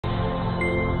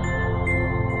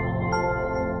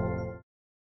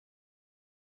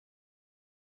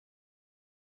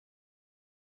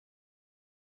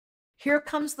Here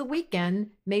comes the weekend,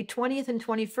 May 20th and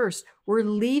 21st. We're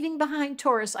leaving behind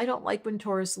Taurus. I don't like when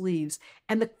Taurus leaves.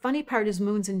 And the funny part is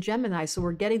Moon's in Gemini, so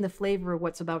we're getting the flavor of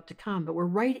what's about to come, but we're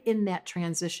right in that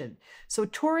transition. So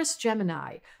Taurus,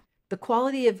 Gemini, the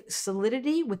quality of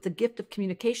solidity with the gift of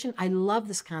communication. I love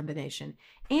this combination.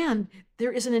 And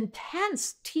there is an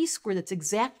intense T-square that's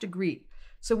exact degree.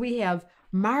 So we have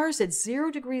Mars at 0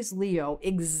 degrees Leo,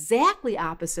 exactly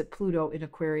opposite Pluto in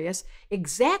Aquarius,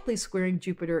 exactly squaring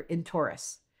Jupiter in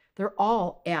Taurus. They're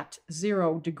all at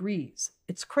 0 degrees.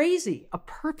 It's crazy. A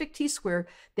perfect T-square.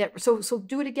 So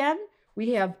do it again.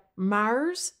 We have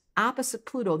Mars opposite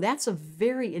Pluto. That's a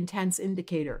very intense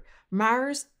indicator.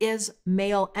 Mars is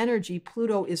male energy.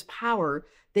 Pluto is power.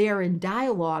 They are in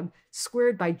dialogue,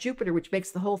 squared by Jupiter, which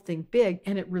makes the whole thing big,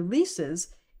 and it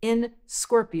releases in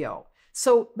Scorpio.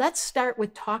 So let's start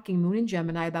with talking Moon and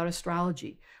Gemini about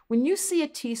astrology. When you see a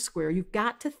T-square, you've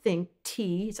got to think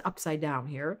T, it's upside down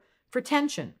here, for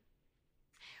tension.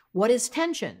 What is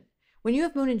tension? When you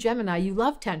have Moon and Gemini, you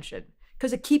love tension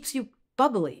because it keeps you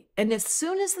bubbly. And as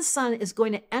soon as the sun is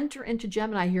going to enter into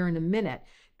Gemini here in a minute,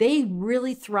 they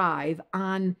really thrive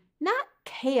on not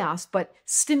chaos, but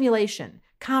stimulation,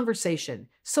 conversation,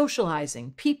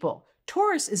 socializing, people.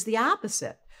 Taurus is the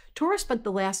opposite. Taurus spent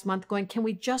the last month going, can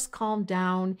we just calm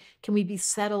down? Can we be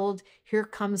settled? Here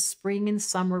comes spring and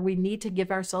summer. We need to give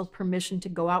ourselves permission to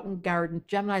go out and garden.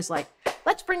 Gemini's like,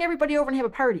 let's bring everybody over and have a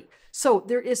party. So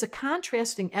there is a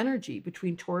contrasting energy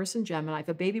between Taurus and Gemini. If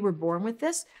a baby were born with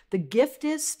this, the gift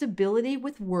is stability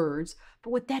with words,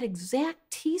 but with that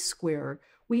exact T-square,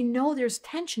 we know there's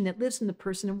tension that lives in the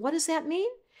person. And what does that mean?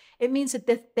 It means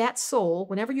that soul,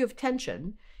 whenever you have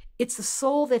tension, it's the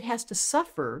soul that has to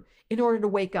suffer in order to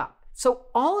wake up. So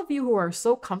all of you who are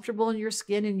so comfortable in your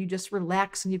skin and you just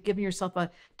relax and you've given yourself a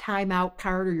timeout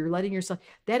card or you're letting yourself,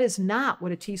 that is not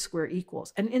what a T-square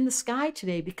equals. And in the sky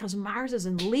today, because Mars is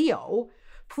in Leo,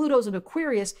 Pluto's in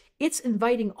Aquarius, it's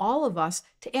inviting all of us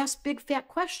to ask big fat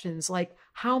questions like,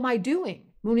 how am I doing?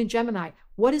 Moon in Gemini,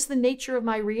 what is the nature of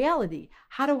my reality?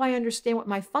 How do I understand what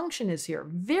my function is here?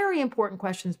 Very important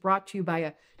questions brought to you by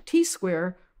a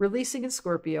T-square releasing in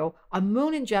Scorpio, a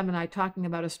Moon in Gemini talking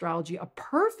about astrology, a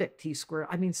perfect T-square,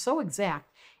 I mean, so exact.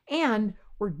 And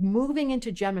we're moving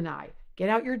into Gemini. Get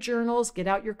out your journals, get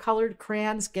out your colored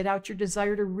crayons, get out your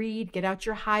desire to read, get out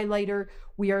your highlighter.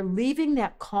 We are leaving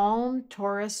that calm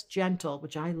Taurus gentle,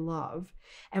 which I love,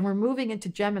 and we're moving into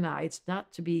Gemini. It's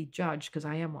not to be judged because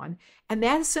I am one. And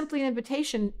that is simply an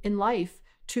invitation in life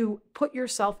to put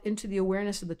yourself into the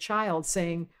awareness of the child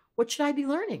saying, what should I be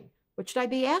learning? What should I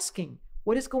be asking?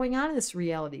 What is going on in this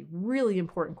reality? Really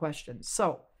important questions.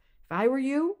 So if I were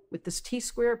you with this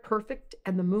T-square perfect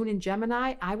and the Moon in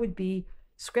Gemini, I would be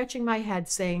scratching my head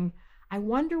saying, I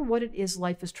wonder what it is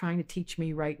life is trying to teach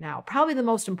me right now. Probably the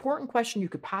most important question you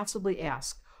could possibly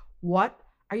ask. What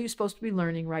are you supposed to be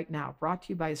learning right now? Brought to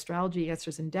you by Astrology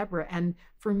Answers and Deborah. And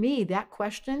for me, that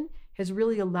question has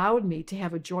really allowed me to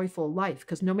have a joyful life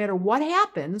because no matter what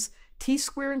happens,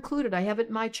 T-square included, I have it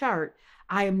in my chart,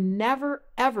 I am never,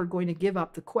 ever going to give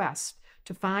up the quest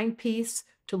to find peace,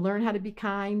 to learn how to be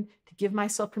kind, to give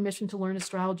myself permission to learn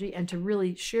astrology, and to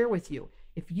really share with you.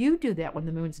 If you do that when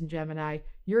the Moon's in Gemini,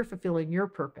 you're fulfilling your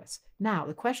purpose. Now,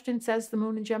 the question says the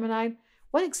Moon in Gemini,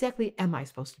 what exactly am I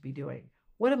supposed to be doing?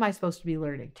 What am I supposed to be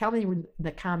learning? Tell me in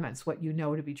the comments what you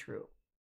know to be true.